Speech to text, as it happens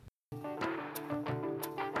Welcome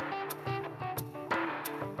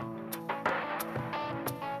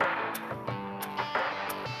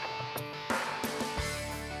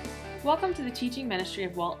to the teaching ministry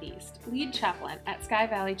of Walt East, lead chaplain at Sky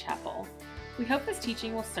Valley Chapel. We hope this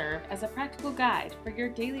teaching will serve as a practical guide for your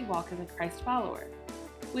daily walk as a Christ follower.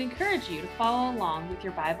 We encourage you to follow along with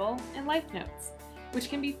your Bible and life notes, which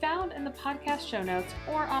can be found in the podcast show notes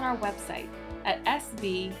or on our website at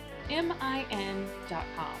sbmin.com.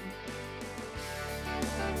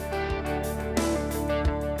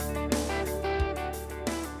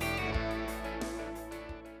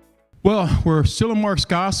 Well, we're still in Mark's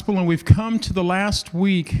Gospel, and we've come to the last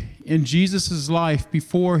week in Jesus' life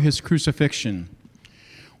before his crucifixion.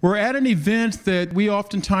 We're at an event that we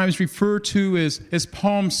oftentimes refer to as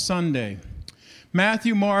Palm Sunday.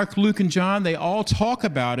 Matthew, Mark, Luke, and John, they all talk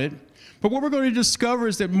about it, but what we're going to discover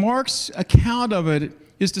is that Mark's account of it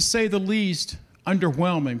is, to say the least,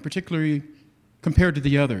 underwhelming, particularly compared to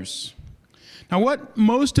the others. Now, what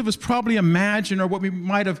most of us probably imagine, or what we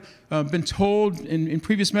might have been told in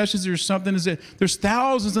previous messages or something, is that there's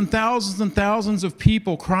thousands and thousands and thousands of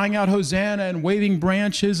people crying out Hosanna and waving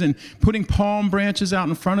branches and putting palm branches out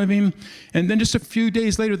in front of him. And then just a few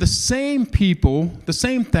days later, the same people, the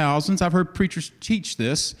same thousands, I've heard preachers teach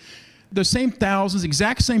this, the same thousands,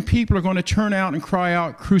 exact same people are going to turn out and cry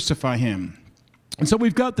out, "Crucify him." And so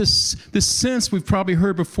we've got this sense we've probably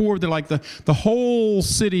heard before that like the whole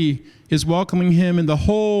city is welcoming him and the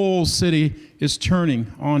whole city is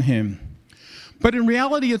turning on him. But in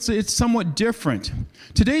reality, it's somewhat different.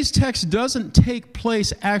 Today's text doesn't take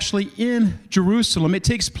place actually in Jerusalem. It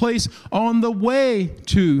takes place on the way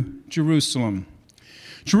to Jerusalem.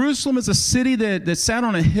 Jerusalem is a city that sat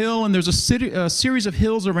on a hill, and there's a series of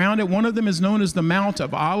hills around it. One of them is known as the Mount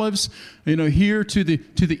of Olives. Here to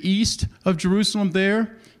the east of Jerusalem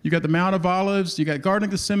there, you got the Mount of Olives, you got Garden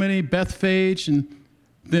of Gethsemane, Bethphage, and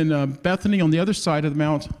then Bethany on the other side of the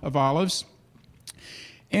Mount of Olives.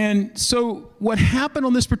 And so what happened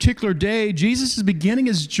on this particular day, Jesus is beginning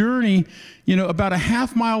his journey, about a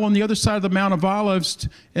half mile on the other side of the Mount of Olives,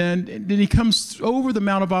 and then he comes over the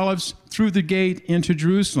Mount of Olives through the gate into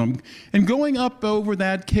Jerusalem. And going up over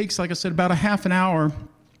that takes, like I said, about a half an hour.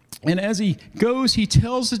 And as he goes, he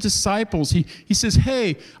tells his disciples, he says,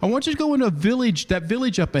 "Hey, I want you to go into that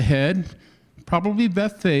village up ahead, probably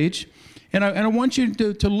Bethphage, and I want you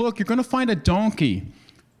to look. You're going to find a donkey,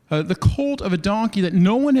 the colt of a donkey that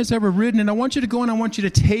no one has ever ridden, and I want you to go and I want you to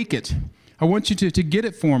take it. I want you to get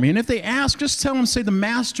it for me. And if they ask, just tell them, say, the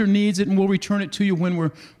master needs it, and we'll return it to you when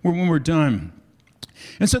we're done."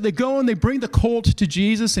 And so they go and they bring the colt to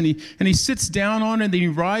Jesus, and he sits down on it, and then he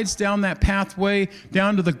rides down that pathway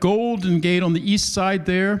down to the Golden Gate on the east side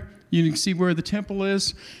there. You can see where the temple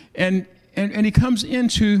is. And he comes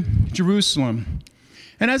into Jerusalem.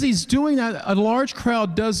 And as he's doing that, a large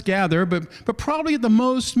crowd does gather, but probably at the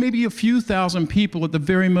most, maybe a few thousand people at the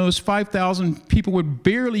very most. 5,000 people would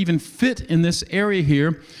barely even fit in this area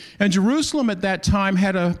here. And Jerusalem at that time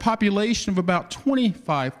had a population of about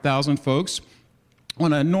 25,000 folks.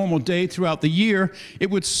 On a normal day throughout the year,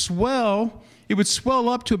 it would swell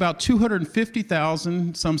up to about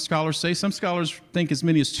 250,000, some scholars say. Some scholars think as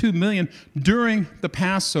many as 2 million during the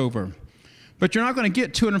Passover. But you're not going to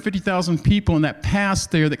get 250,000 people in that pass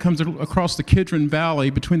there that comes across the Kidron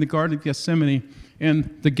Valley between the Garden of Gethsemane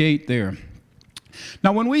and the gate there.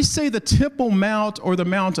 Now, when we say the Temple Mount or the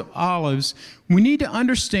Mount of Olives, we need to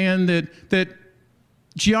understand that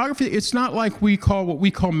geography, it's not like what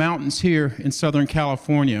we call mountains here in Southern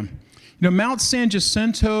California. Mount San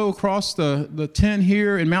Jacinto across the 10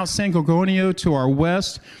 here and Mount San Gorgonio to our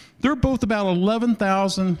west, they're both about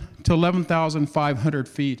 11,000 to 11,500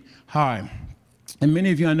 feet high. And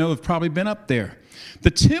many of you I know have probably been up there.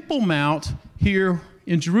 The Temple Mount here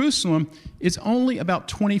in Jerusalem is only about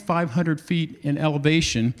 2,500 feet in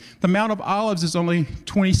elevation. The Mount of Olives is only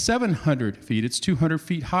 2,700 feet. It's 200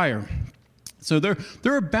 feet higher. So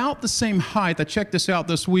they're about the same height, I checked this out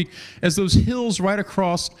this week, as those hills right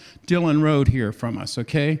across Dillon Road here from us,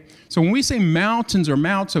 okay? So when we say mountains or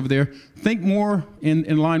mounts over there, think more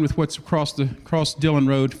in line with what's across Dillon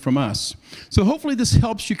Road from us. So hopefully this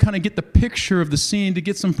helps you kind of get the picture of the scene, to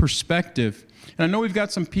get some perspective. And I know we've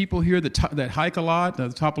got some people here that hike a lot. The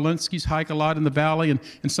Topolinskis hike a lot in the valley, and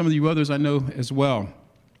some of you others I know as well.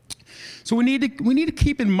 So we need to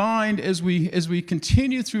keep in mind as we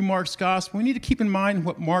continue through Mark's gospel, we need to keep in mind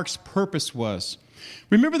what Mark's purpose was.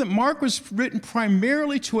 Remember that Mark was written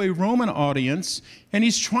primarily to a Roman audience, and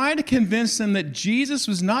he's trying to convince them that Jesus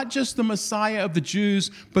was not just the Messiah of the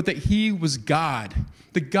Jews, but that he was God,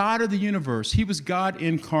 the God of the universe. He was God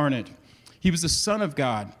incarnate. He was the Son of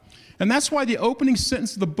God. And that's why the opening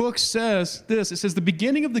sentence of the book says this. It says, the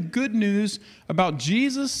beginning of the good news about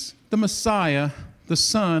Jesus, the Messiah, the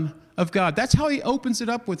Son of God. That's how he opens it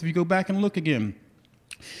up with, if you go back and look again.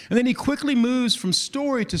 And then he quickly moves from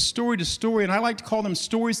story to story to story, and I like to call them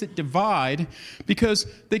stories that divide, because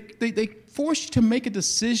they force you to make a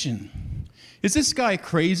decision. Is this guy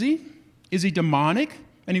crazy? Is he demonic?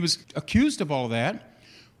 And he was accused of all that.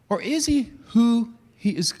 Or is he who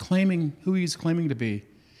he is claiming to be?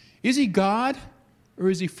 Is he God,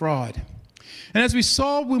 or is he fraud? And as we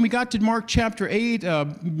saw when we got to Mark chapter 8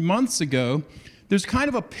 months ago, there's kind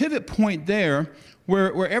of a pivot point there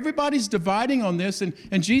where everybody's dividing on this,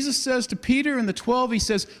 and Jesus says to Peter and the 12, he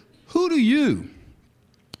says, who do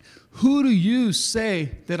you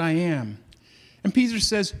say that I am? And Peter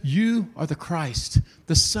says, you are the Christ,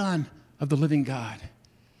 the Son of the living God.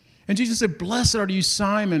 And Jesus said, blessed are you,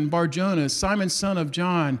 Simon Bar-Jonah, Simon, son of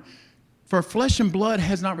John, for flesh and blood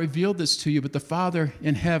has not revealed this to you, but the Father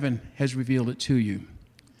in heaven has revealed it to you.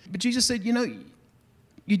 But Jesus said,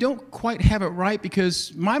 you don't quite have it right,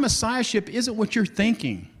 because my messiahship isn't what you're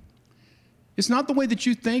thinking. It's not the way that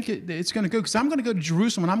you think it's going to go, because I'm going to go to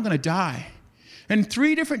Jerusalem and I'm going to die. And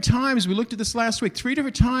 3 different times, we looked at this last week, 3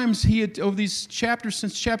 different times he had, over these chapters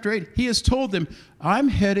since chapter 8, he has told them, I'm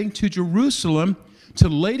heading to Jerusalem to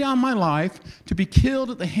lay down my life, to be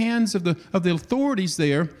killed at the hands of the authorities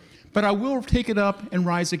there, but I will take it up and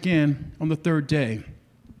rise again on the 3rd day.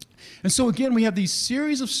 And so again, we have these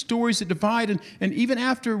series of stories that divide, and even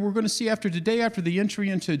after, we're going to see after today, after the entry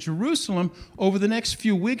into Jerusalem, over the next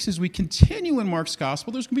few weeks as we continue in Mark's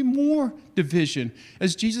gospel, there's going to be more division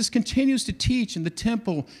as Jesus continues to teach in the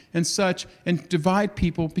temple and such, and divide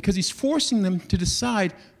people, because he's forcing them to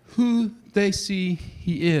decide who they see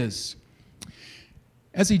he is.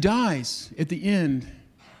 As he dies at the end,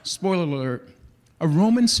 spoiler alert, a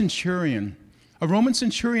Roman centurion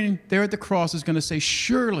there at the cross is going to say,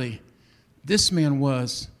 surely this man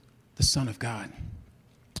was the Son of God.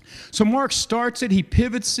 So Mark starts it, he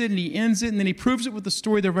pivots it, and he ends it, and then he proves it with the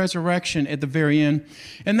story of the resurrection at the very end.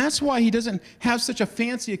 And that's why he doesn't have such a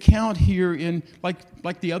fancy account here in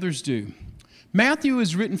like the others do. Matthew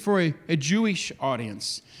is written for a Jewish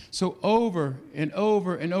audience. So over and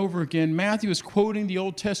over and over again, Matthew is quoting the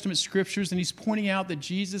Old Testament scriptures, and he's pointing out that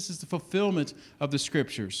Jesus is the fulfillment of the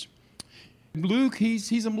scriptures. Luke,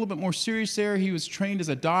 he's a little bit more serious there. He was trained as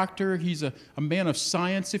a doctor. He's a man of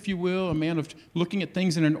science, if you will, a man of looking at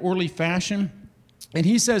things in an orderly fashion. And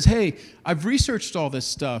he says, hey, I've researched all this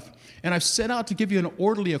stuff, and I've set out to give you an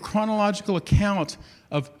orderly, a chronological account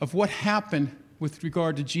of what happened with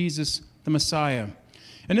regard to Jesus, the Messiah.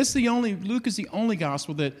 And Luke is the only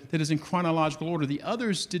gospel that is in chronological order. The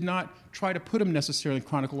others did not try to put them necessarily in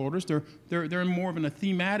chronological orders. They're in more of a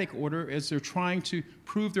thematic order as they're trying to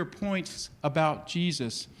prove their points about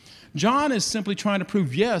Jesus. John is simply trying to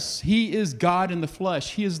prove, yes, he is God in the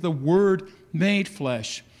flesh. He is the Word made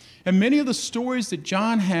flesh. And many of the stories that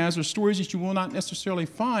John has are stories that you will not necessarily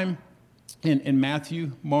find in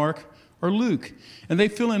Matthew, Mark, or Luke. And they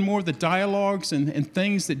fill in more of the dialogues and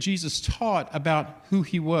things that Jesus taught about who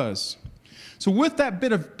he was. So with that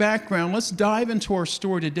bit of background, let's dive into our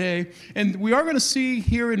story today. And we are going to see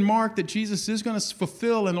here in Mark that Jesus is going to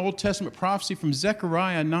fulfill an Old Testament prophecy from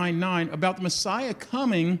Zechariah 9:9 about the Messiah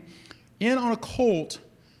coming in on a colt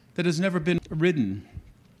that has never been ridden.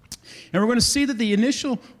 And we're going to see that the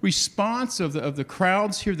initial response of the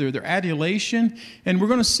crowds here, their adulation, and we're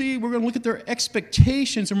going to look at their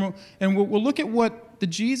expectations, and we'll look at what the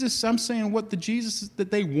Jesus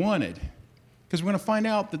that they wanted. Because we're going to find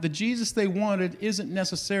out that the Jesus they wanted isn't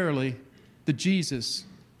necessarily the Jesus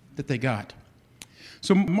that they got.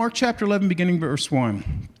 So Mark chapter 11, beginning verse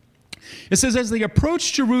 1. It says, as they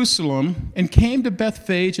approached Jerusalem and came to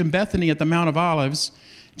Bethphage and Bethany at the Mount of Olives,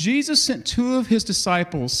 Jesus sent 2 of his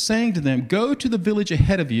disciples, saying to them, go to the village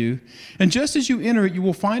ahead of you, and just as you enter it, you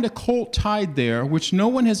will find a colt tied there, which no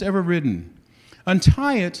one has ever ridden.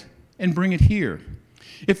 Untie it and bring it here.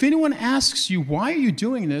 If anyone asks you, why are you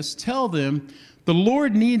doing this? Tell them, the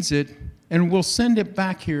Lord needs it, and will send it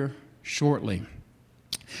back here shortly.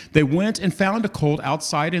 They went and found a colt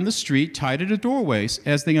outside in the street, tied at a doorway.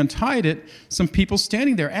 As they untied it, some people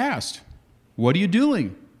standing there asked, what are you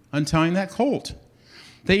doing, untying that colt?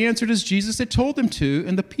 They answered as Jesus had told them to,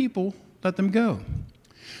 and the people let them go.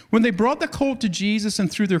 When they brought the colt to Jesus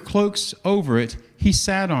and threw their cloaks over it, he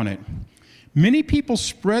sat on it. Many people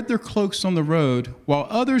spread their cloaks on the road, while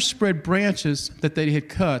others spread branches that they had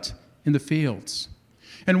cut in the fields.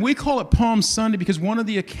 And we call it Palm Sunday because one of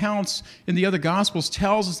the accounts in the other Gospels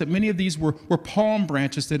tells us that many of these were palm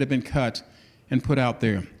branches that had been cut and put out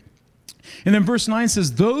there. And then verse 9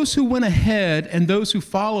 says, those who went ahead and those who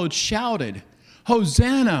followed shouted,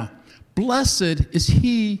 Hosanna, blessed is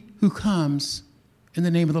he who comes in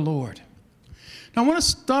the name of the Lord. Now I want to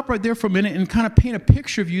stop right there for a minute and kind of paint a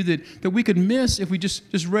picture of you that we could miss if we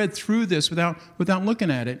just read through this without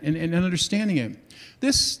looking at it and understanding it.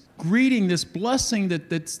 This greeting, this blessing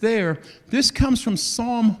that's there, this comes from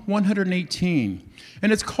Psalm 118.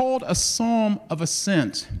 And it's called a psalm of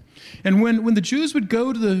ascent. And when the Jews would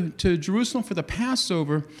go to Jerusalem for the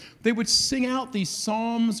Passover, they would sing out these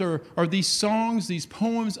psalms or these songs, these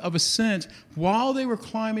poems of ascent while they were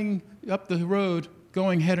climbing up the road,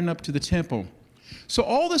 heading up to the temple. So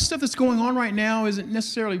all this stuff that's going on right now isn't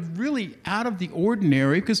necessarily really out of the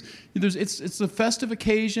ordinary because it's a festive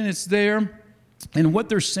occasion, it's there, and what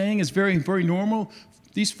they're saying is very, very normal.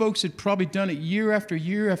 These folks had probably done it year after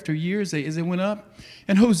year after year as they went up.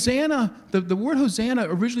 And Hosanna, the word Hosanna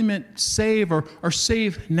originally meant save or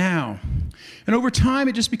save now. And over time,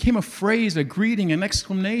 it just became a phrase, a greeting, an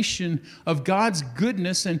exclamation of God's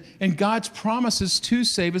goodness and God's promises to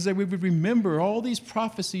save, as that we would remember all these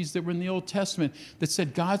prophecies that were in the Old Testament that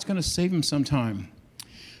said God's going to save them sometime.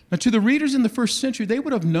 Now, to the readers in the first century, they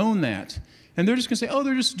would have known that. And they're just going to say, oh,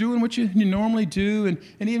 they're just doing what you normally do, and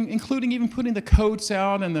even including even putting the coats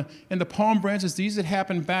out and the palm branches. These had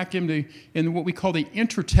happened back in what we call the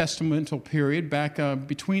intertestamental period, back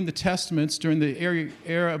between the testaments during the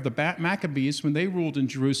era of the Maccabees when they ruled in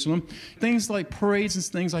Jerusalem. Things like parades and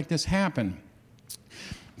things like this happen.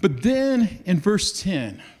 But then in verse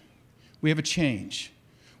 10, we have a change.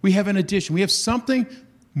 We have an addition. We have something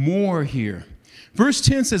more here. Verse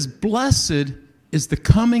 10 says, blessed is the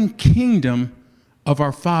coming kingdom of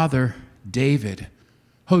our father David.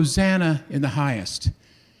 Hosanna in the highest.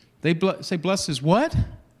 They say blessed is what?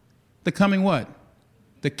 The coming what?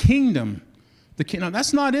 The kingdom. Now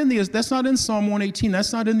that's not in Psalm 118.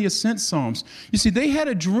 That's not in the Ascent Psalms. You see, they had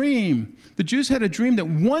a dream. The Jews had a dream that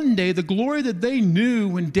one day the glory that they knew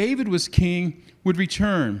when David was king would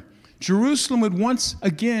return. Jerusalem would once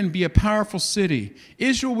again be a powerful city.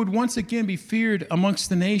 Israel would once again be feared amongst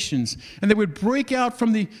the nations. And they would break out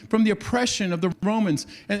from the oppression of the Romans.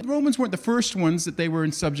 And the Romans weren't the first ones that they were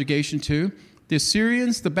in subjugation to. The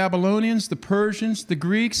Assyrians, the Babylonians, the Persians, the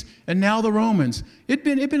Greeks, and now the Romans. It'd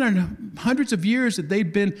been hundreds of years that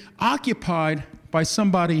they'd been occupied by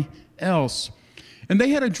somebody else. And they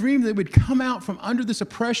had a dream that they would come out from under this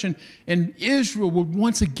oppression, and Israel would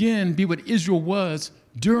once again be what Israel was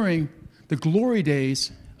during the glory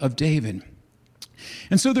days of David.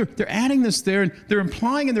 And so they're adding this there, and they're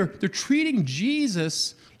implying, and they're treating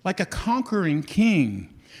Jesus like a conquering king,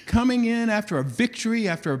 coming in after a victory,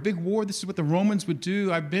 after a big war. This is what the Romans would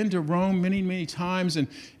do. I've been to Rome many, many times, and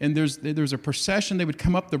there's a procession. They would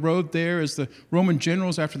come up the road there as the Roman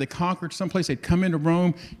generals, after they conquered someplace, they'd come into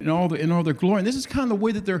Rome in all their glory. And this is kind of the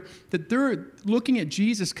way that they're looking at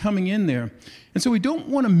Jesus coming in there. And so we don't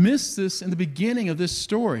want to miss this in the beginning of this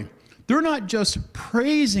story. They're not just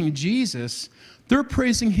praising Jesus, they're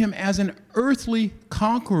praising him as an earthly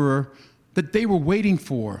conqueror that they were waiting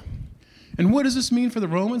for. And what does this mean for the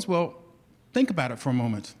Romans? Well, think about it for a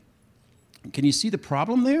moment. Can you see the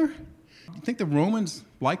problem there? You think the Romans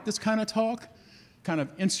like this kind of talk, kind of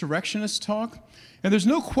insurrectionist talk? And there's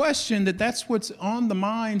no question that that's what's on the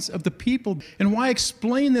minds of the people. And why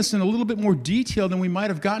explain this in a little bit more detail than we might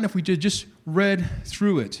have gotten if we just read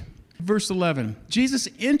through it? Verse 11, Jesus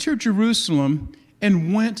entered Jerusalem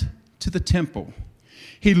and went to the temple.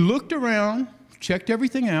 He looked around, checked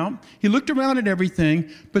everything out. He looked around at everything,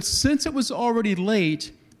 but since it was already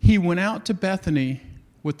late, he went out to Bethany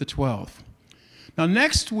with the 12. Now,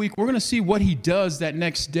 next week, we're going to see what he does that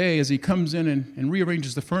next day as he comes in and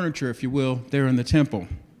rearranges the furniture, if you will, there in the temple.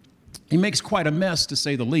 He makes quite a mess, to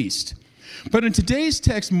say the least. But in today's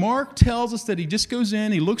text, Mark tells us that he just goes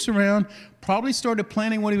in, he looks around, probably started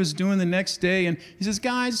planning what he was doing the next day, and he says,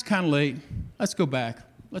 guys, it's kind of late. Let's go back.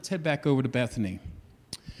 Let's head back over to Bethany.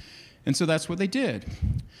 And so that's what they did.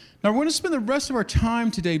 Now, we're going to spend the rest of our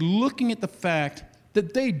time today looking at the fact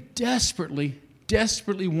that they desperately,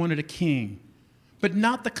 desperately wanted a king, but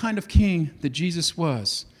not the kind of king that Jesus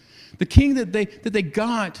was. The king that they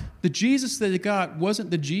got, the Jesus that they got, wasn't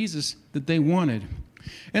the Jesus that they wanted.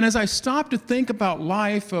 And as I stop to think about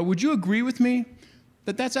life, would you agree with me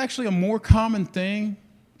that that's actually a more common thing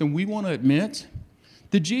than we want to admit?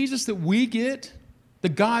 The Jesus that we get, the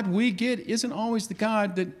God we get, isn't always the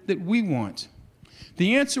God that we want.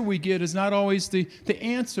 The answer we get is not always the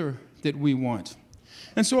answer that we want.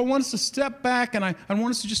 And so I want us to step back, and I want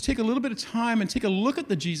us to just take a little bit of time and take a look at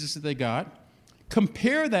the Jesus that they got,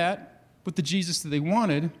 compare that with the Jesus that they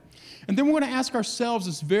wanted, and then we're going to ask ourselves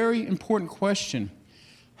this very important question.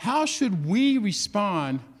 How should we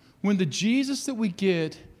respond when the Jesus that we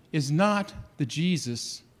get is not the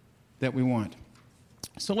Jesus that we want?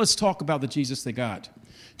 So let's talk about the Jesus they got.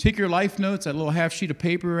 Take your life notes, that little half sheet of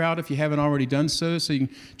paper out if you haven't already done so you can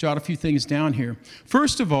jot a few things down here.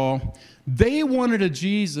 First of all, they wanted a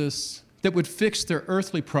Jesus that would fix their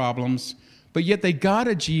earthly problems, but yet they got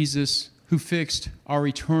a Jesus who fixed our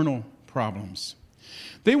eternal problems.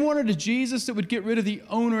 They wanted a Jesus that would get rid of the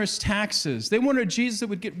onerous taxes. They wanted a Jesus that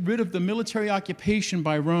would get rid of the military occupation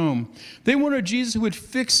by Rome. They wanted a Jesus who would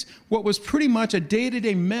fix what was pretty much a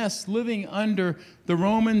day-to-day mess living under the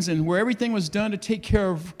Romans and where everything was done to take care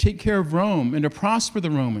of Rome and to prosper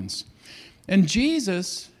the Romans. And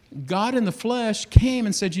Jesus, God in the flesh, came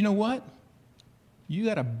and said, you know what? You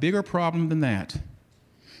got a bigger problem than that.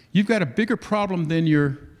 You've got a bigger problem than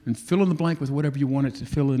and fill in the blank with whatever you want it to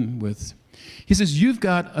fill in with. He says, you've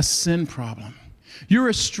got a sin problem. You're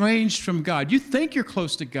estranged from God. You think you're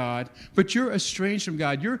close to God, but you're estranged from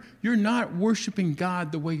God. You're not worshiping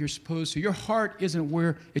God the way you're supposed to. Your heart isn't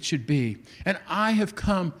where it should be. And I have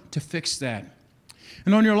come to fix that.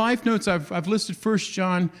 And on your life notes, I've listed 1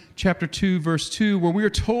 John chapter 2, verse 2, where we are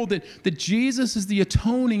told that Jesus is the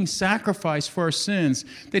atoning sacrifice for our sins,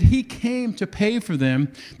 that he came to pay for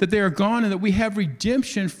them, that they are gone, and that we have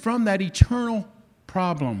redemption from that eternal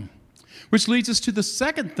problem. Which leads us to the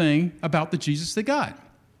second thing about the Jesus they got.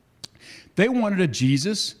 They wanted a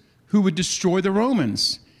Jesus who would destroy the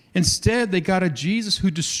Romans. Instead, they got a Jesus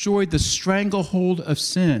who destroyed the stranglehold of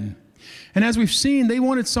sin. And as we've seen, they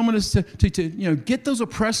wanted someone to get those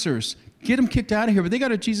oppressors, get them kicked out of here. But they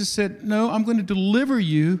got a Jesus who said, no, I'm going to deliver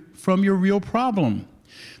you from your real problem.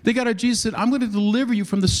 They got a Jesus that I'm going to deliver you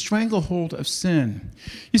from the stranglehold of sin.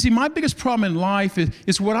 You see, my biggest problem in life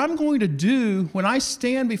is what I'm going to do when I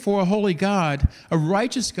stand before a holy God, a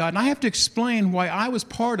righteous God, and I have to explain why I was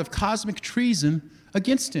part of cosmic treason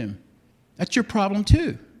against him. That's your problem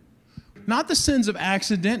too. Not the sins of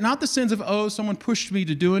accident, not the sins of, someone pushed me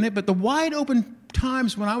to doing it, but the wide open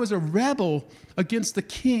times when I was a rebel against the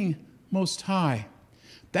King Most High.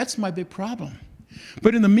 That's my big problem.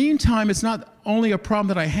 But in the meantime, it's not only a problem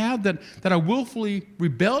that I have, that I willfully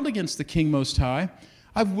rebelled against the King Most High.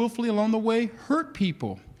 I've willfully along the way hurt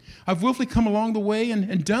people. I've willfully come along the way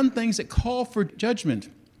and done things that call for judgment.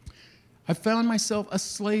 I found myself a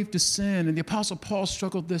slave to sin, and the Apostle Paul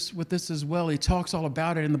struggled with this as well. He talks all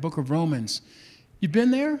about it in the book of Romans. You've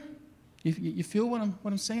been there? You feel what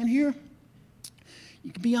I'm saying here?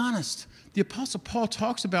 You can be honest. The Apostle Paul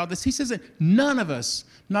talks about this. He says that none of us,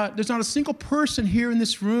 there's not a single person here in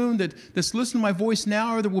this room that's listening to my voice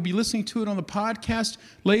now or that will be listening to it on the podcast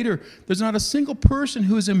later. There's not a single person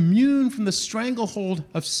who is immune from the stranglehold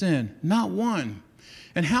of sin. Not one.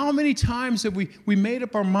 And how many times have we made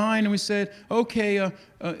up our mind and we said, okay,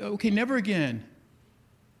 never again,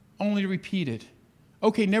 only to repeat it.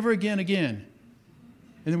 Okay, never again. And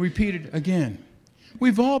then repeat it again.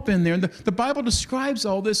 We've all been there. And the Bible describes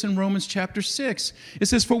all this in Romans chapter 6. It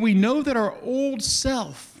says, for we know that our old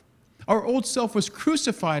self was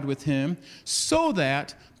crucified with him so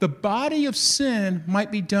that the body of sin might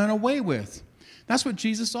be done away with. That's what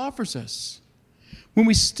Jesus offers us. When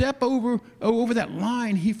we step over that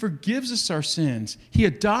line, he forgives us our sins. He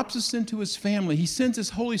adopts us into his family. He sends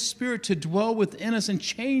his Holy Spirit to dwell within us and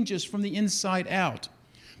change us from the inside out.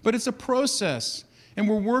 But it's a process, and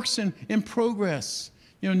we're works in progress.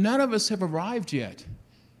 None of us have arrived yet.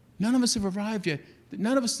 None of us have arrived yet.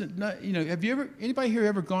 None of us, anybody here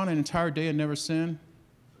ever gone an entire day and never sinned?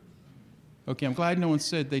 Okay, I'm glad no one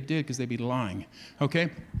said they did because they'd be lying.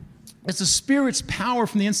 Okay? It's the Spirit's power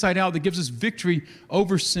from the inside out that gives us victory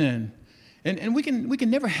over sin. And we can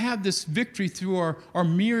never have this victory through our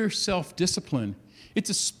mere self-discipline. It's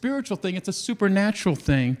a spiritual thing. It's a supernatural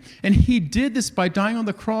thing. And he did this by dying on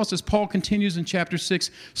the cross, as Paul continues in chapter 6,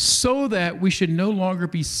 so that we should no longer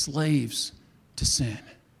be slaves to sin.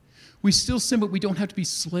 We still sin, but we don't have to be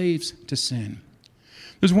slaves to sin.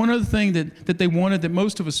 There's one other thing that they wanted that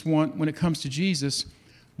most of us want when it comes to Jesus.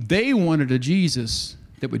 They wanted a Jesus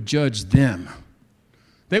that would judge them.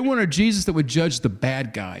 They wanted a Jesus that would judge the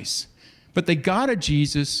bad guys. But they got a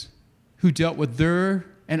Jesus who dealt with their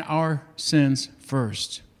and our sins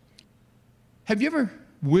first. Have you ever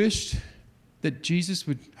wished that Jesus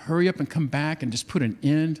would hurry up and come back and just put an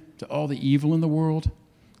end to all the evil in the world?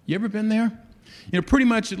 You ever been there? Pretty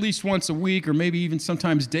much at least once a week or maybe even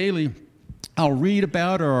sometimes daily, I'll read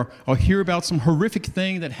about or I'll hear about some horrific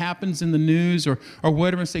thing that happens in the news or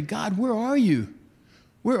whatever and say, God, where are you?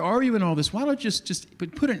 Where are you in all this? Why don't you just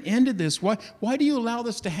put an end to this? Why do you allow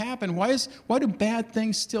this to happen? Why do bad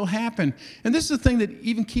things still happen? And this is the thing that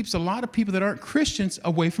even keeps a lot of people that aren't Christians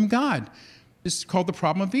away from God. It's called the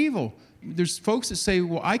problem of evil. There's folks that say,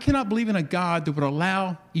 well, I cannot believe in a God that would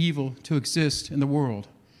allow evil to exist in the world.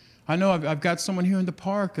 I know I've got someone here in the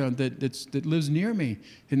park that lives near me,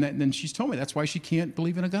 and then she's told me that's why she can't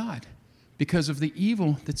believe in a God, because of the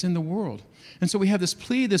evil that's in the world. And so we have this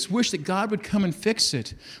plea, this wish that God would come and fix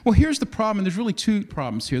it. Well, here's the problem, and there's really two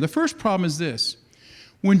problems here. The first problem is this.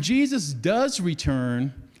 When Jesus does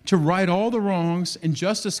return to right all the wrongs and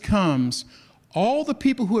justice comes, all the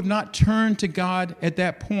people who have not turned to God at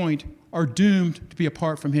that point are doomed to be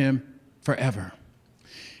apart from him forever.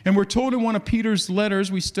 And we're told in one of Peter's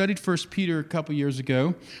letters, we studied 1 Peter a couple years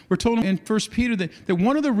ago, we're told in 1 Peter that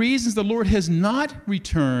one of the reasons the Lord has not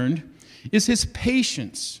returned is his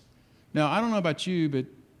patience. Now, I don't know about you, but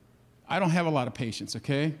I don't have a lot of patience,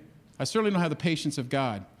 okay? I certainly don't have the patience of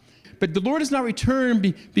God. But the Lord has not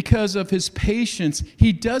returned because of his patience.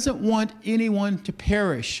 He doesn't want anyone to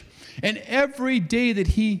perish. And every day that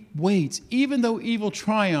he waits, even though evil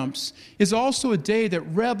triumphs, is also a day that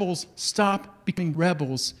rebels stop becoming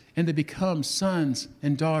rebels and they become sons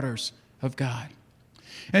and daughters of God.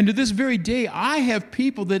 And to this very day, I have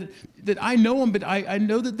people that I know them, but I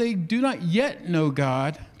know that they do not yet know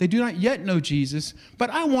God. They do not yet know Jesus, but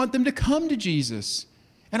I want them to come to Jesus.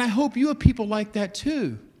 And I hope you have people like that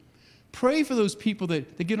too. Pray for those people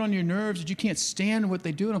that get on your nerves, that you can't stand what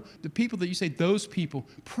they do. The people that you say, those people,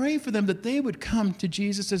 pray for them that they would come to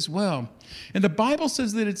Jesus as well. And the Bible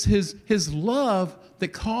says that it's his love that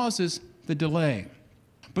causes the delay.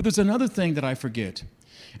 But there's another thing that I forget,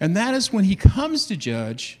 and that is when he comes to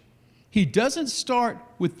judge, he doesn't start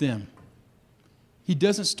with them. He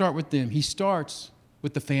doesn't start with them. He starts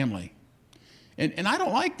with the family. And I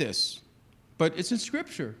don't like this, but it's in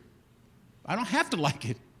Scripture. I don't have to like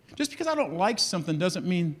it. Just because I don't like something doesn't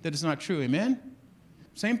mean that it's not true. Amen?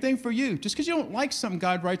 Same thing for you. Just because you don't like something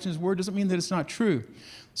God writes in his word doesn't mean that it's not true.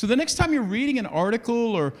 So the next time you're reading an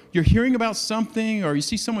article or you're hearing about something or you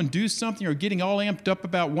see someone do something or getting all amped up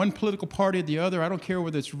about one political party or the other, I don't care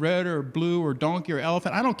whether it's red or blue or donkey or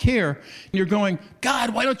elephant, I don't care. And you're going,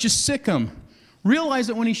 God, why don't you sick him? Realize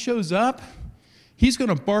that when he shows up, he's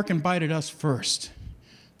going to bark and bite at us first.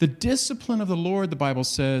 The discipline of the Lord, the Bible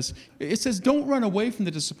says, it says don't run away from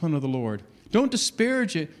the discipline of the Lord. Don't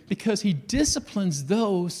disparage it because he disciplines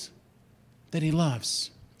those that he loves.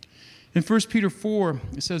 In 1 Peter 4,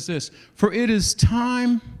 it says this, for it is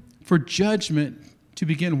time for judgment to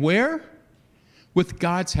begin where? With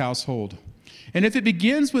God's household. And if it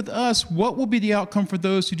begins with us, what will be the outcome for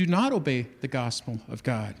those who do not obey the gospel of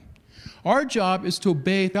God? Our job is to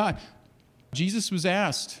obey God. Jesus was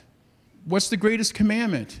asked, what's the greatest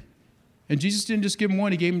commandment? And Jesus didn't just give him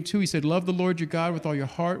one, he gave him two. He said, love the Lord your God with all your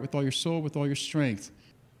heart, with all your soul, with all your strength.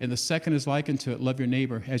 And the second is likened to it, love your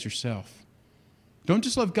neighbor as yourself. Don't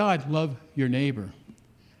just love God, love your neighbor.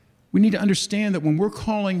 We need to understand that when we're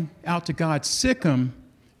calling out to God, sick him,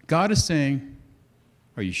 God is saying,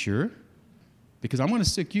 are you sure? Because I'm going to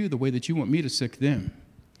sick you the way that you want me to sick them.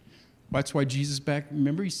 That's why Jesus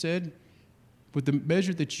remember he said, with the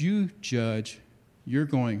measure that you judge, you're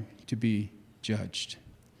going to be judged.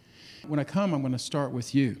 When I come, I'm going to start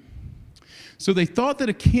with you. So they thought that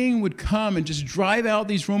a king would come and just drive out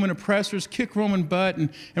these Roman oppressors, kick Roman butt, and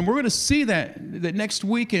we're going to see that next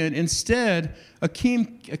weekend. Instead, a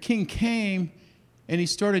king came and he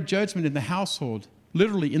started judgment in the household,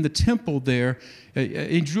 literally in the temple there.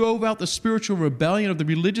 He drove out the spiritual rebellion of the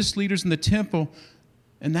religious leaders in the temple,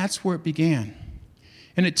 and that's where it began.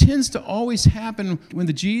 And it tends to always happen when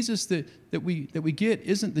the Jesus that we get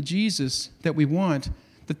isn't the Jesus that we want.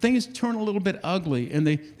 The things turn a little bit ugly, and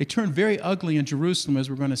they turn very ugly in Jerusalem, as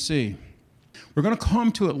we're going to see. We're going to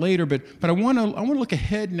come to it later, but I want to look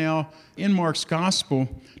ahead now in Mark's gospel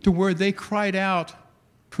to where they cried out,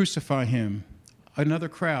 crucify him. Another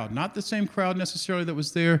crowd, not the same crowd necessarily that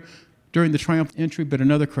was there during the triumphal entry, but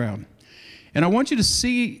another crowd. And I want you to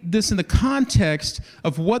see this in the context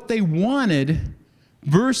of what they wanted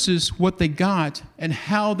versus what they got and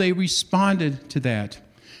how they responded to that.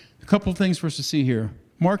 A couple of things for us to see here.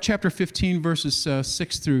 Mark chapter 15, verses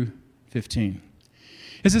 6 through 15.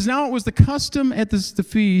 It says, now it was the custom at the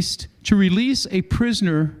feast to release a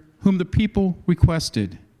prisoner whom the people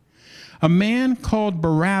requested. A man called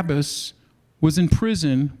Barabbas was in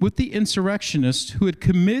prison with the insurrectionists who had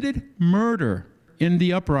committed murder in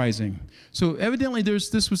the uprising. So evidently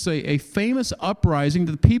this was a famous uprising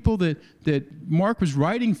that the people that Mark was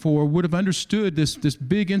writing for would have understood this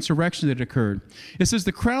big insurrection that occurred. It says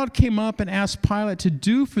the crowd came up and asked Pilate to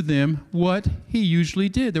do for them what he usually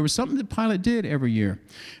did. There was something that Pilate did every year.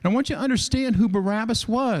 And I want you to understand who Barabbas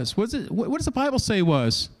was. What does the Bible say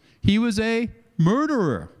was? He was a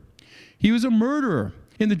murderer. He was a murderer.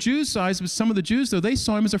 in the Jews' eyes, with some of the Jews, though, they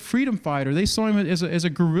saw him as a freedom fighter. They saw him as a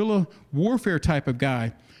guerrilla warfare type of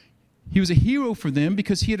guy. He was a hero for them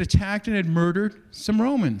because he had attacked and had murdered some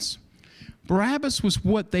Romans. Barabbas was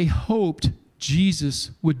what they hoped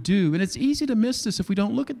Jesus would do. And it's easy to miss this if we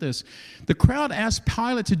don't look at this. The crowd asked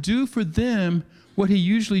Pilate to do for them what he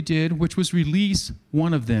usually did, which was release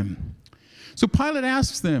one of them. So Pilate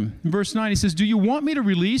asks them, in verse 9, he says, "Do you want me to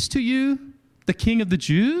release to you the king of the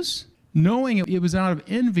Jews?" Knowing it was out of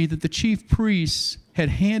envy that the chief priests had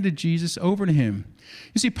handed Jesus over to him.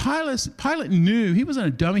 You see, Pilate knew, he wasn't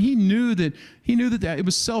a dummy, he knew that it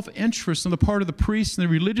was self-interest on the part of the priests and the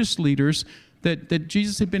religious leaders that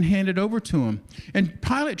Jesus had been handed over to him. And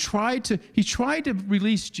Pilate tried to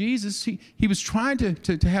release Jesus. He was trying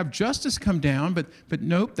to have justice come down, but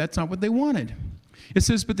nope, that's not what they wanted. It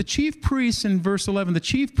says, but the chief priests, in verse 11, the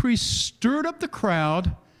chief priests stirred up the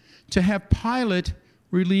crowd to have Pilate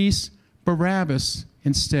release Barabbas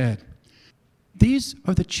instead. These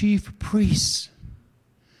are the chief priests.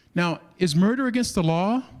 Now, is murder against the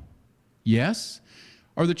law? Yes.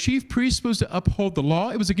 Are the chief priests supposed to uphold the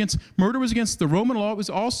law? Murder was against the Roman law. It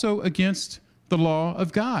was also against the law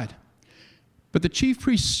of God. But the chief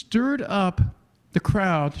priests stirred up the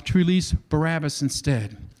crowd to release Barabbas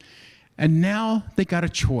instead. And now they got a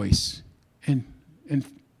choice. And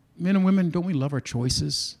men and women, don't we love our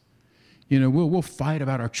choices? You know, we'll fight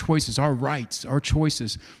about our choices, our rights, our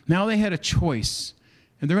choices. Now they had a choice,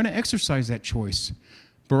 and they're going to exercise that choice.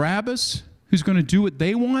 Barabbas, who's going to do what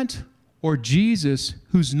they want, or Jesus,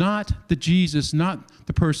 who's not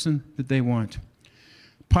the person that they want.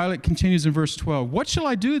 Pilate continues in verse 12. "What shall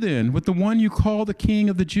I do then with the one you call the king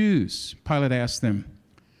of the Jews?" Pilate asked them.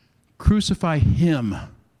 "Crucify him.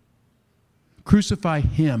 Crucify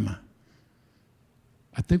him."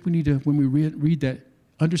 I think we need to, when we read that,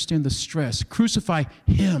 understand the stress. Crucify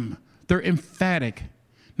him. They're emphatic.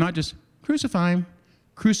 Not just crucify him.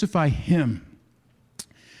 Crucify him.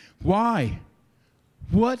 Why?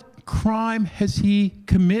 What crime has he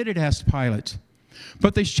committed? Asked Pilate.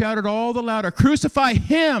 But they shouted all the louder, "Crucify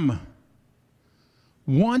him!"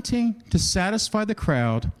 Wanting to satisfy the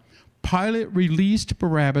crowd, Pilate released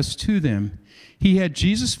Barabbas to them. He had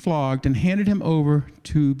Jesus flogged and handed him over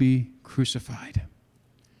to be crucified.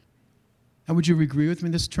 Now, would you agree with me?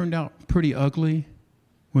 This turned out pretty ugly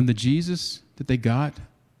when the Jesus that they got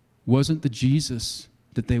wasn't the Jesus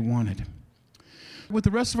that they wanted. With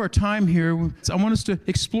the rest of our time here, I want us to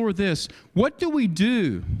explore this. What do we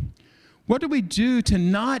do? What do we do to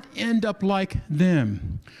not end up like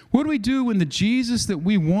them? What do we do when the Jesus that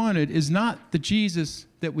we wanted is not the Jesus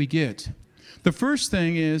that we get? The first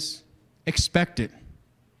thing is expect it.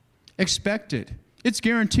 Expect it. It's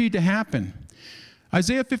guaranteed to happen.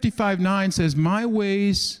 Isaiah 55:9 says, "My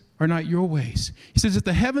ways are not your ways." He says, "If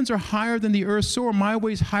the heavens are higher than the earth, so are my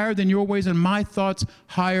ways higher than your ways, and my thoughts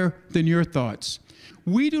higher than your thoughts."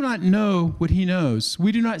 We do not know what he knows.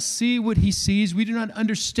 We do not see what he sees. We do not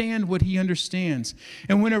understand what he understands.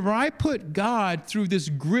 And whenever I put God through this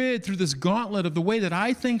grid, through this gauntlet of the way that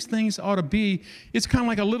I think things ought to be, it's kind of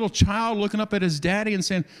like a little child looking up at his daddy and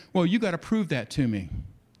saying, "Well, you got to prove that to me."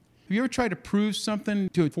 Have you ever tried to prove something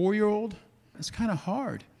to a 4-year-old? It's kind of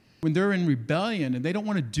hard when they're in rebellion and they don't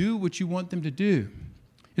want to do what you want them to do.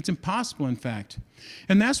 It's impossible, in fact.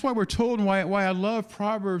 And that's why we're told, and why I love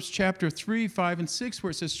Proverbs chapter 3, 5, and 6,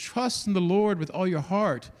 where it says, "Trust in the Lord with all your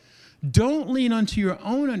heart. Don't lean unto your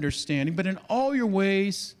own understanding, but in all your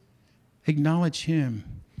ways acknowledge him,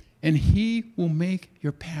 and he will make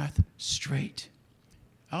your path straight."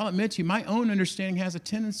 I'll admit to you, my own understanding has a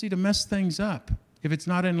tendency to mess things up if it's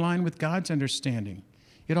not in line with God's understanding.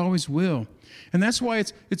 It always will. And that's why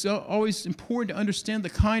it's always important to understand the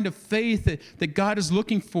kind of faith that God is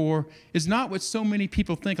looking for is not what so many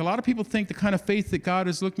people think. A lot of people think the kind of faith that God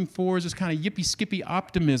is looking for is this kind of yippee-skippy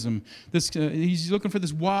optimism. He's looking for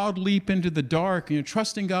this wild leap into the dark,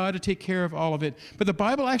 trusting God to take care of all of it. But the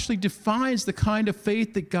Bible actually defines the kind of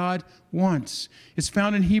faith that God wants. It's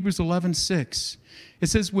found in Hebrews 11:6. It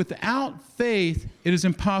says, "Without faith, it is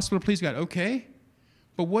impossible to please God." Okay,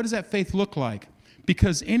 but what does that faith look like?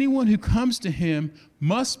 "Because anyone who comes to him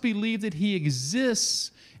must believe that he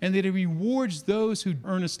exists and that he rewards those who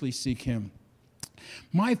earnestly seek him."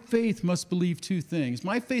 My faith must believe two things.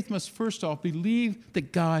 My faith must first off believe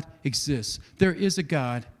that God exists. There is a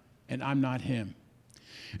God, and I'm not him.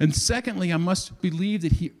 And secondly, I must believe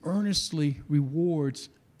that he earnestly rewards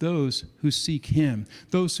those who seek him,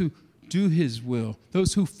 those who do his will,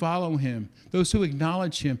 those who follow him, those who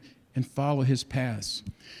acknowledge him and follow his paths.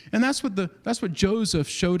 And that's what Joseph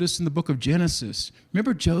showed us in the book of Genesis.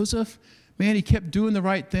 Remember Joseph? Man, he kept doing the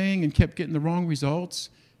right thing and kept getting the wrong results.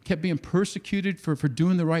 kept being persecuted for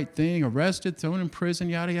doing the right thing, arrested, thrown in prison,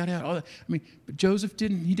 yada, yada, yada. All that. But Joseph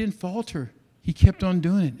didn't falter. He kept on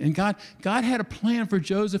doing it. And God had a plan for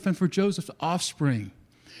Joseph and for Joseph's offspring.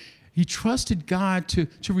 He trusted God to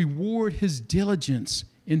reward his diligence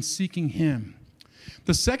in seeking him.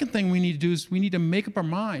 The second thing we need to do is we need to make up our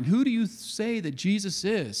mind. Who do you say that Jesus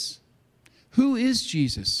is? Who is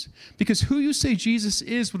Jesus? Because who you say Jesus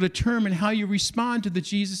is will determine how you respond to the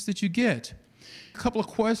Jesus that you get. A couple of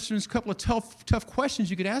questions, a couple of tough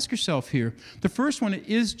questions you could ask yourself here. The first one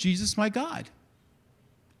is Jesus my God?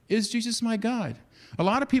 Is Jesus my God? A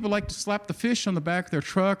lot of people like to slap the fish on the back of their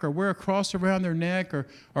truck or wear a cross around their neck or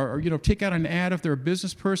take out an ad if they're a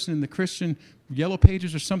business person in the Christian Yellow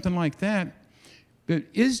Pages or something like that. But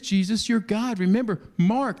is Jesus your God? Remember,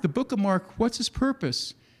 Mark, the book of Mark, what's his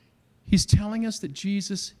purpose? He's telling us that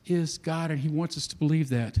Jesus is God, and he wants us to believe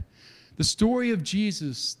that. The story of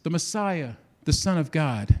Jesus, the Messiah, the Son of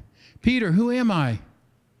God. Peter, who am I?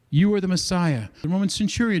 You are the Messiah. The Roman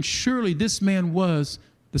centurion, surely this man was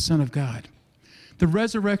the Son of God. The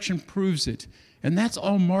resurrection proves it. And that's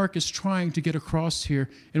all Mark is trying to get across here.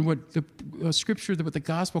 And what the scripture, what the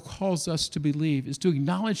gospel calls us to believe is to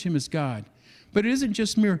acknowledge him as God. But it isn't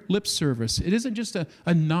just mere lip service. It isn't just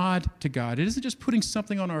a nod to God. It isn't just putting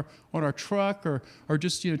something on our truck or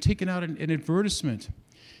just taking out an advertisement.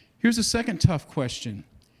 Here's a second tough question.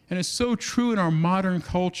 And it's so true in our modern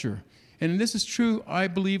culture. And this is true, I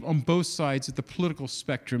believe, on both sides of the political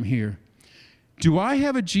spectrum here. Do I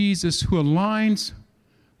have a Jesus who aligns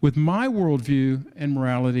with my worldview and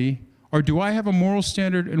morality, or do I have a moral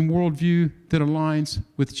standard and worldview that aligns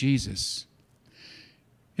with Jesus?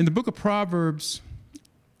 In the book of Proverbs,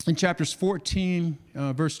 in chapters 14,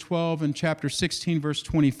 verse 12, and chapter 16, verse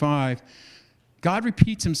 25, God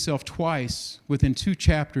repeats himself twice within 2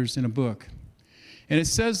 chapters in a book. And it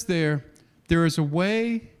says there is a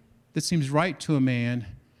way that seems right to a man,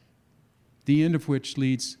 the end of which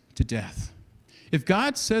leads to death. If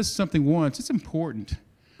God says something once, it's important.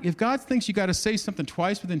 If God thinks you got to say something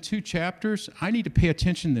twice within 2 chapters, I need to pay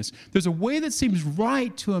attention to this. There's a way that seems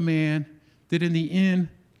right to a man that in the end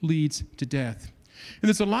leads to death. And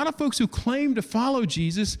there's a lot of folks who claim to follow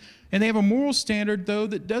Jesus, and they have a moral standard, though,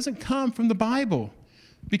 that doesn't come from the Bible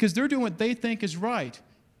because they're doing what they think is right,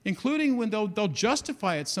 including when they'll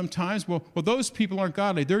justify it sometimes. Well, those people aren't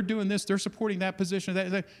godly. They're doing this. They're supporting that position.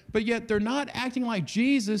 That. But yet they're not acting like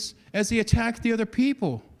Jesus as he attacked the other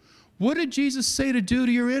people. What did Jesus say to do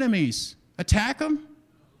to your enemies? Attack them?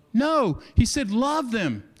 No. He said, love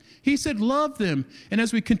them. He said, love them. And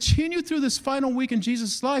as we continue through this final week in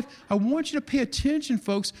Jesus' life, I want you to pay attention,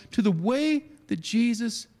 folks, to the way that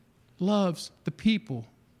Jesus loves the people.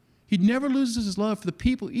 He never loses his love for the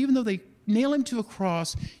people, even though they nail him to a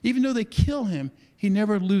cross, even though they kill him, he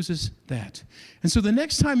never loses that. And so the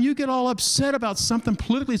next time you get all upset about something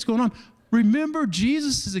politically that's going on, remember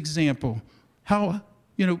Jesus' example. How,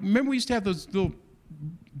 remember we used to have those little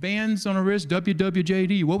bands on our wrist,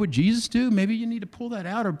 WWJD. What would Jesus do? Maybe you need to pull that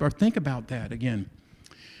out or think about that again.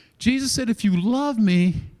 Jesus said, if you love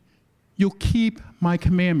me, you'll keep my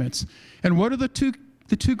commandments. And what are the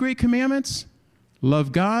two great commandments?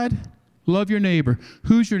 Love God, love your neighbor.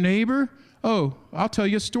 Who's your neighbor? Oh, I'll tell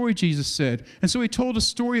you a story Jesus said. And so he told a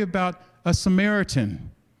story about a Samaritan.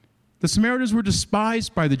 The Samaritans were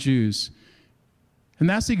despised by the Jews. And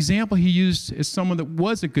that's the example he used as someone that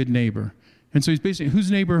was a good neighbor. And so he's basically,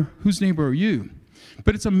 whose neighbor are you?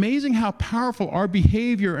 But it's amazing how powerful our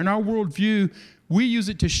behavior and our worldview, we use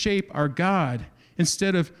it to shape our God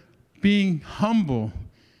instead of being humble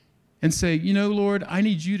and say, Lord, I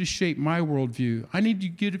need you to shape my worldview. I need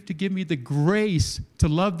you to give me the grace to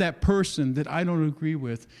love that person that I don't agree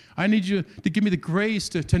with. I need you to give me the grace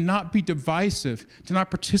to not be divisive, to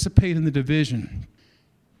not participate in the division.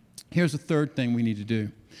 Here's the third thing we need to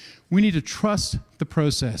do. We need to trust the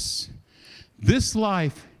process. This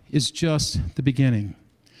life is just the beginning.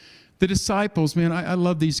 The disciples, man, I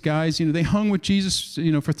love these guys. They hung with Jesus,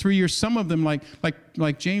 for 3 years. Some of them,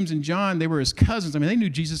 like James and John, they were his cousins. I mean, they knew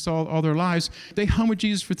Jesus all their lives. They hung with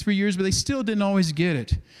Jesus for 3 years, but they still didn't always get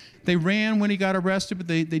it. They ran when he got arrested, but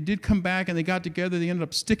they did come back and they got together. They ended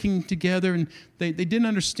up sticking together, and they didn't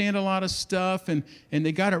understand a lot of stuff, and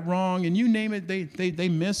they got it wrong, and you name it, they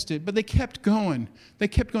missed it. But they kept going. They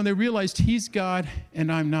kept going. They realized he's God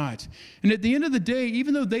and I'm not. And at the end of the day,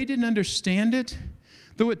 even though they didn't understand it,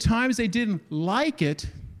 though at times they didn't like it,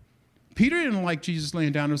 Peter didn't like Jesus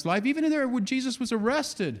laying down his life. Even there when Jesus was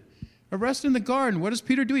arrested in the garden, what does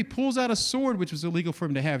Peter do? He pulls out a sword, which was illegal for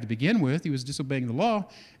him to have to begin with. He was disobeying the law.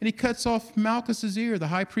 And he cuts off Malchus's ear, the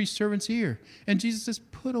high priest's servant's ear. And Jesus says,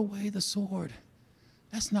 put away the sword.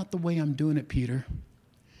 That's not the way I'm doing it, Peter.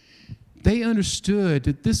 They understood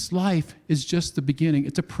that this life is just the beginning.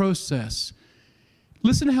 It's a process.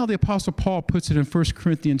 Listen to how the Apostle Paul puts it in 1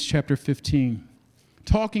 Corinthians chapter 15.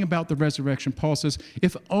 Talking about the resurrection, Paul says,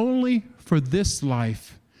 if only for this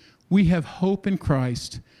life we have hope in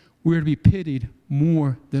Christ, we are to be pitied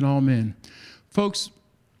more than all men. Folks,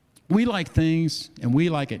 we like things, and we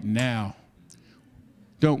like it now,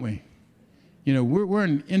 don't we? You know, we're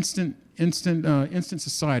an instant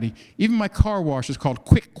society. Even my car wash is called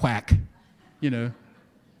Quick Quack, you know.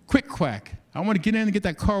 Quick Quack. I want to get in and get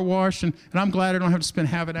that car washed, and I'm glad I don't have to spend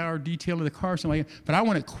half an hour detailing the car or something like that, but I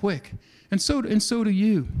want it quick. And so do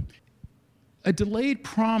you. A delayed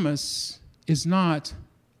promise is not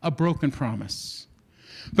a broken promise.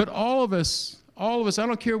 But all of us, I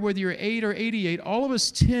don't care whether you're 8 or 88, all of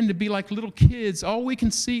us tend to be like little kids. All we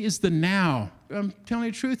can see is the now. I'm telling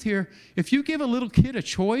you the truth here. If you give a little kid a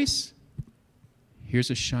choice, here's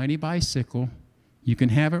a shiny bicycle. You can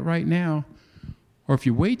have it right now. Or if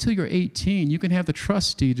you wait till you're 18, you can have the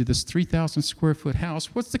trust deed to this 3,000 square foot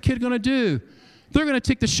house. What's the kid going to do? They're going to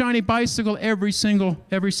take the shiny bicycle every single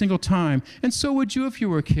time. And so would you if you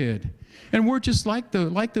were a kid. And we're just like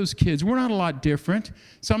those kids. We're not a lot different.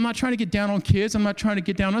 So I'm not trying to get down on kids. I'm not trying to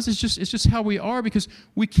get down on us. It's just how we are, because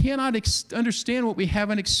we cannot understand what we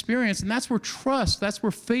haven't experienced. And that's where trust, that's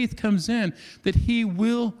where faith comes in, that he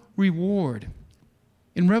will reward.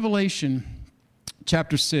 In Revelation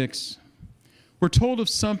chapter 6, we're told of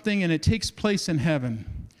something, and it takes place in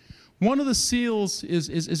heaven. One of the seals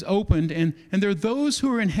is opened, and there are those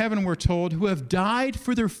who are in heaven, we're told, who have died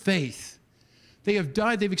for their faith. They have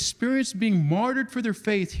died. They've experienced being martyred for their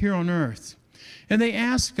faith here on earth. And they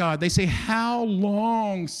ask God, they say, how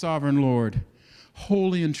long, sovereign Lord,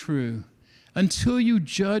 holy and true, until you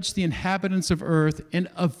judge the inhabitants of earth and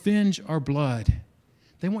avenge our blood?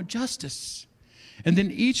 They want justice. And then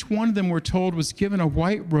each one of them, we're told, was given a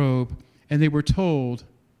white robe, and they were told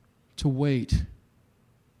to wait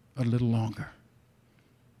a little longer.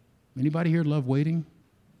 Anybody here love waiting?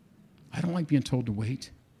 I don't like being told to wait.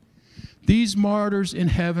 These martyrs in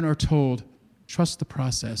heaven are told, trust the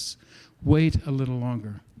process. Wait a little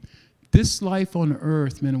longer. This life on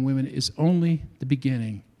earth, men and women, is only the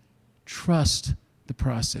beginning. Trust the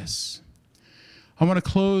process. I want to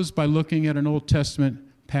close by looking at an Old Testament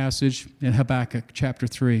passage in Habakkuk chapter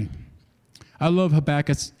 3. I love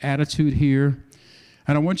Habakkuk's attitude here,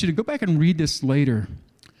 and I want you to go back and read this later.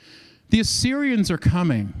 The Assyrians are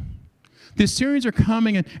coming. The Assyrians are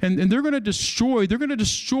coming, and they're going to destroy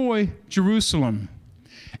Jerusalem.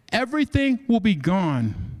 Everything will be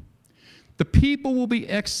gone. The people will be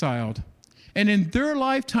exiled. And in their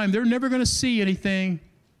lifetime, they're never going to see anything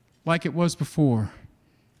like it was before.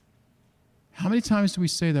 How many times do we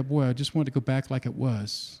say that? Boy, I just want to go back like it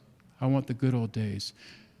was. I want the good old days.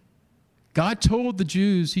 God told the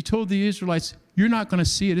Jews, he told the Israelites, you're not going to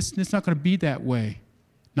see it. It's not going to be that way.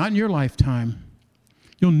 Not in your lifetime.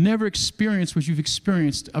 You'll never experience what you've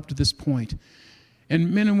experienced up to this point.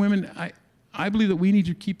 And men and women, I believe that we need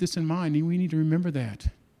to keep this in mind. We need to remember that.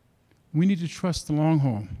 We need to trust the long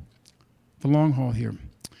haul here.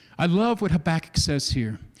 I love what Habakkuk says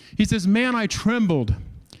here. He says, man, I trembled.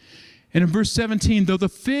 And in verse 17, though the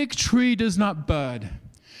fig tree does not bud,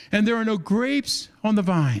 and there are no grapes on the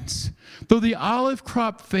vines, though the olive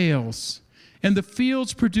crop fails, and the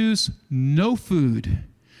fields produce no food,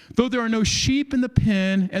 though there are no sheep in the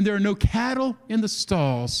pen, and there are no cattle in the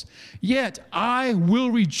stalls, yet I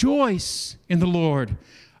will rejoice in the Lord.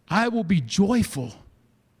 I will be joyful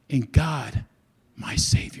in God, my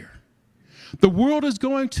Savior. The world is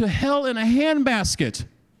going to hell in a handbasket,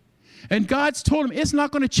 and God's told him it's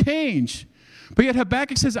not going to change. But yet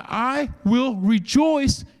Habakkuk says, I will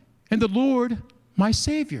rejoice in the Lord, my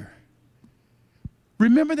Savior.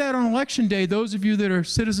 Remember that on Election Day, those of you that are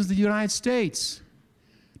citizens of the United States.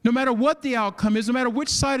 No matter what the outcome is, no matter which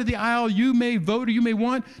side of the aisle you may vote or you may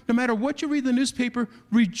want, no matter what you read in the newspaper,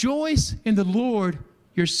 rejoice in the Lord,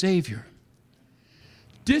 your Savior.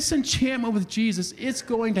 Disenchantment with Jesus, it's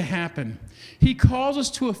going to happen. He calls us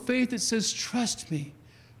to a faith that says, trust me,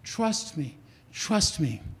 trust me, trust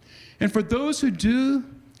me. And for those who do,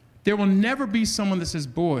 there will never be someone that says,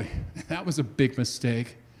 boy, that was a big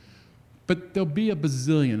mistake. But there'll be a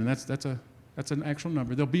bazillion, and that's an actual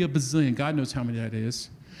number. There'll be a bazillion. God knows how many that is.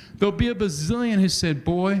 There'll be a bazillion who said,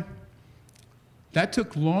 boy, that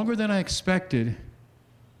took longer than I expected,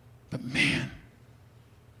 but man,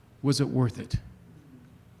 was it worth it?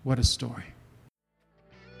 What a story.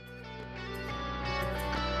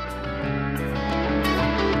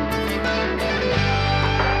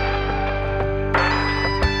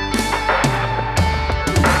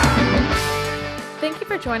 Thank you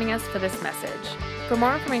for joining us for this message. For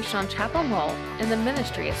more information on Chapel and Walt and the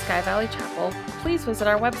ministry of Sky Valley Chapel, please visit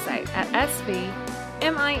our website at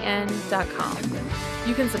svmin.com.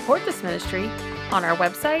 You can support this ministry on our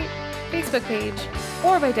website, Facebook page,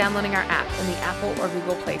 or by downloading our app in the Apple or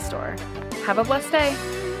Google Play Store. Have a blessed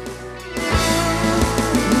day.